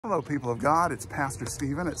Hello, people of God. It's Pastor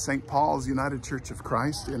Stephen at St. Paul's United Church of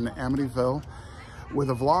Christ in Amityville with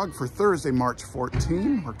a vlog for Thursday, March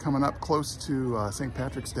 14. We're coming up close to St.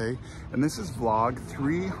 Patrick's Day, and this is vlog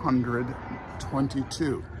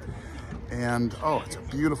 322. And oh, it's a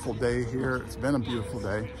beautiful day here. It's been a beautiful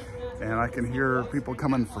day, and I can hear people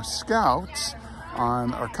coming for scouts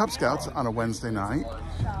our Cub Scouts on a Wednesday night.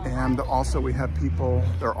 And also we have people,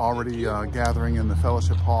 they're already gathering in the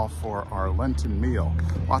fellowship hall for our Lenten meal.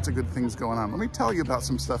 Lots of good things going on. Let me tell you about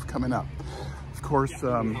some stuff coming up. Of course,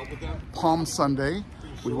 Palm Sunday,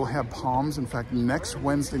 we will have palms. In fact, next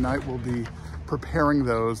Wednesday night we'll be preparing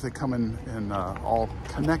those. They come in all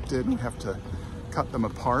connected. We have to cut them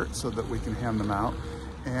apart so that we can hand them out.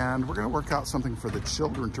 And we're going to work out something for the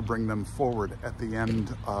children to bring them forward at the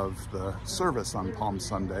end of the service on Palm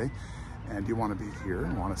Sunday. And you want to be here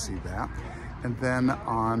and want to see that. And then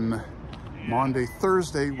on Maundy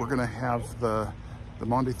Thursday, we're going to have the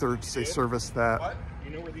Maundy Thursday service that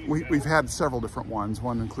we've had several different ones.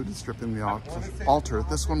 One included stripping the altar.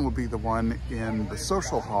 This one will be the one in the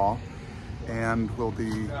social hall, and we'll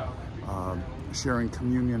be sharing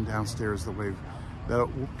communion downstairs the way that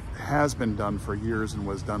has been done for years and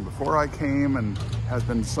was done before I came and has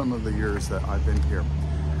been some of the years that I've been here.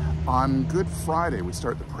 On Good Friday, we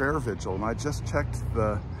start the prayer vigil, and I just checked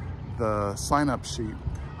the sign-up sheet.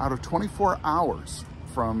 Out of 24 hours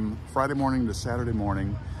from Friday morning to Saturday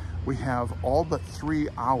morning, we have all but 3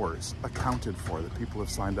 hours accounted for that people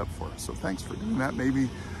have signed up for. So thanks for doing that. Maybe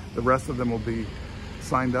the rest of them will be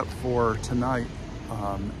signed up for tonight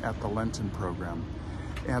at the Lenten program.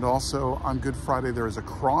 And also on Good Friday, there is a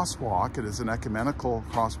crosswalk. It is an ecumenical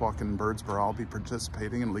crosswalk in Birdsboro. I'll be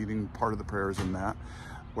participating and leading part of the prayers in that,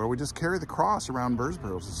 where we just carry the cross around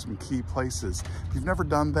Birdsboro to some key places. If you've never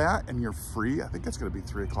done that and you're free, I think it's going to be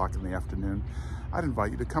 3 o'clock in the afternoon, I'd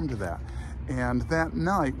invite you to come to that. And that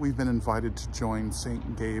night, we've been invited to join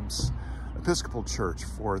St. Gabe's Episcopal Church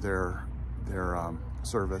for their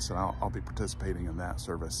service, and I'll be participating in that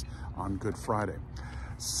service on Good Friday.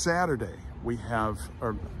 Saturday, we have,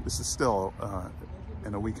 or this is still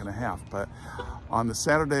in a week and a half, but on the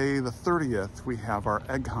Saturday the 30th, we have our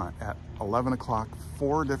egg hunt at 11 o'clock,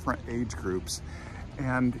 4 different age groups.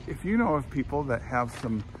 And if you know of people that have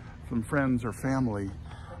some friends or family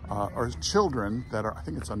or children that are, I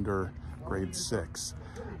think it's under grade 6,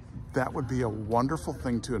 that would be a wonderful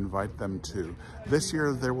thing to invite them to. This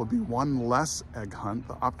year there will be one less egg hunt.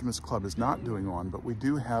 The Optimist Club is not doing one, but we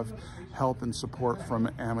do have help and support from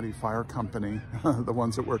Amity Fire Company, the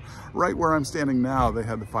ones that were right where I'm standing now. They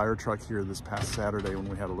had the fire truck here this past Saturday when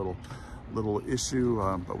we had a little issue,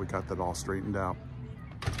 but we got that all straightened out.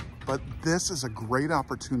 But this is a great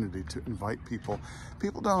opportunity to invite people.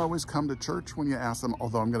 People don't always come to church when you ask them,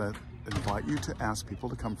 although I'm going to invite you to ask people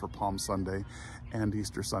to come for Palm Sunday and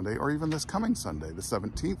Easter Sunday, or even this coming Sunday, the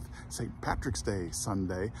 17th, St. Patrick's Day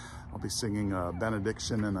Sunday. I'll be singing a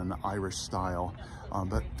benediction in an Irish style.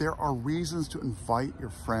 But there are reasons to invite your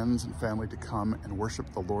friends and family to come and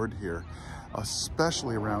worship the Lord here,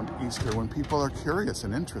 especially around Easter when people are curious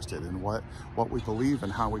and interested in what we believe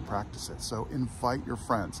and how we practice it. So invite your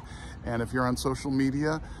friends. And if you're on social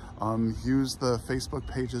media, use the Facebook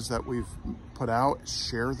pages that we've put out,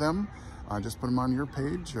 share them. Just put them on your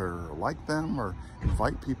page or like them or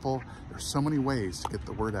invite people. There's so many ways to get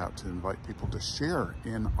the word out, to invite people to share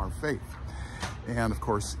in our faith. And of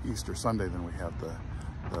course, Easter Sunday, then we have the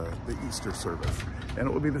Easter service. And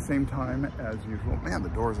it will be the same time as usual. Man,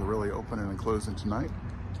 the doors are really opening and closing tonight.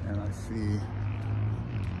 And I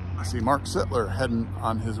see Mark Sittler heading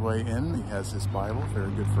on his way in. He has his Bible,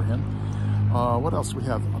 very good for him. What else we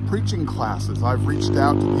have? Preaching classes. I've reached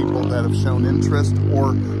out to people that have shown interest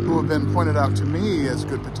or who have been pointed out to me as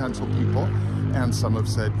good potential people. And some have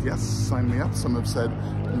said, yes, sign me up. Some have said,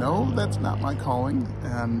 no, that's not my calling.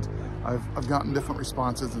 And I've gotten different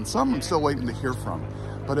responses, and some I'm still waiting to hear from.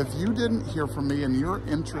 But if you didn't hear from me and you're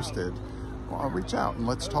interested, well, I'll reach out and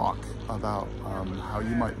let's talk about how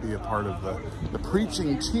you might be a part of the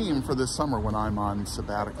preaching team for this summer when I'm on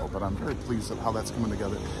sabbatical. But I'm very pleased with how that's coming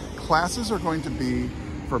together. Classes are going to be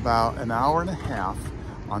for about an hour and a half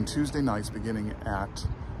on Tuesday nights beginning at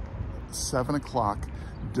 7 o'clock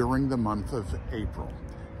during the month of April.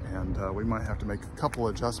 And we might have to make a couple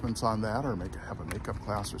adjustments on that, or have a makeup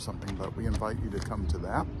class or something, but we invite you to come to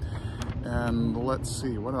that. And let's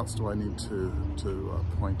see, what else do I need to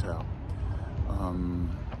point out?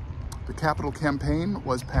 The capital campaign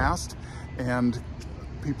was passed, and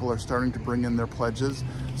people are starting to bring in their pledges.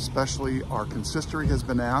 Especially our consistory has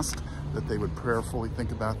been asked that they would prayerfully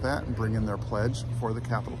think about that and bring in their pledge for the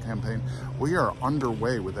capital campaign. We are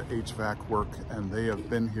underway with the HVAC work, and they have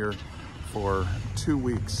been here for 2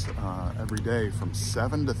 weeks every day from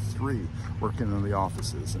 7 to 3 working in the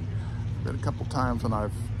offices. And been a couple times when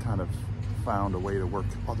I've kind of found a way to work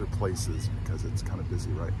other places because it's kind of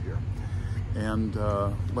busy right here. And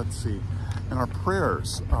let's see, in our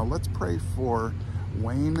prayers, let's pray for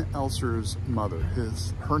Wayne Elser's mother.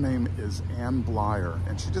 Her name is Ann Blyer,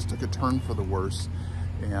 and she just took a turn for the worse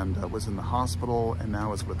and was in the hospital and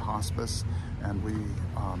now is with hospice. And we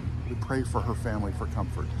pray for her family for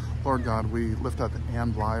comfort. Lord God, we lift up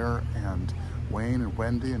Ann Blyer and Wayne and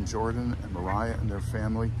Wendy and Jordan and Mariah and their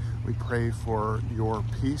family. We pray for your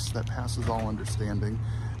peace that passes all understanding.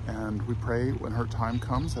 And we pray when her time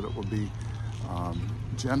comes that it will be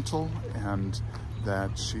gentle and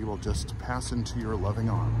that she will just pass into your loving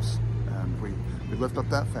arms. And we lift up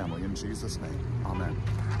that family in Jesus' name. Amen.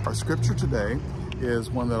 Our scripture today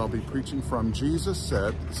is one that I'll be preaching from. Jesus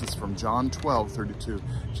said, this is from John 12:32.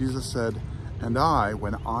 Jesus said, "And I,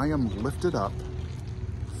 when I am lifted up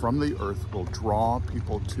from the earth, will draw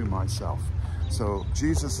people to myself." So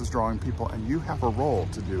Jesus is drawing people, and you have a role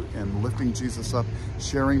to do in lifting Jesus up,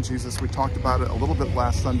 sharing Jesus. We talked about it a little bit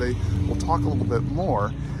last Sunday. We'll talk a little bit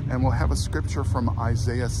more, and we'll have a scripture from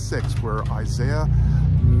Isaiah 6, where Isaiah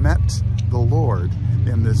met the Lord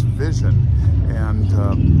in this vision. And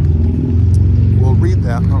we'll read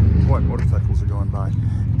that. Oh, what motorcycles are going by.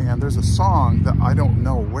 And there's a song that I don't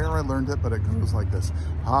know where I learned it, but it goes like this.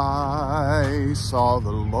 I saw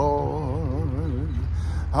the Lord,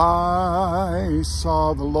 I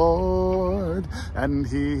saw the Lord, and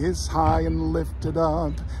he is high and lifted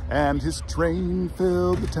up, and his train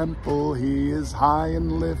filled the temple. He is high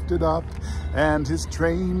and lifted up, and his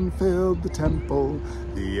train filled the temple.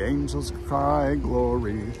 The angels cry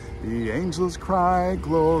glory, the angels cry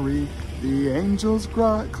glory, the angels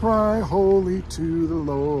cry holy to the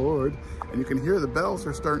Lord. And you can hear the bells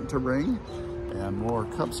are starting to ring, and more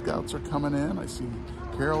Cub Scouts are coming in. I see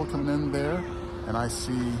Carol coming in there, and I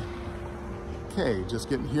see Kay just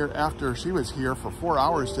getting here after she was here for 4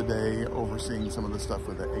 hours today overseeing some of the stuff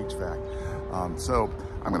with the HVAC. So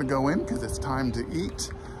I'm gonna go in because it's time to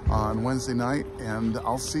eat on Wednesday night, and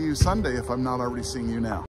I'll see you Sunday if I'm not already seeing you now.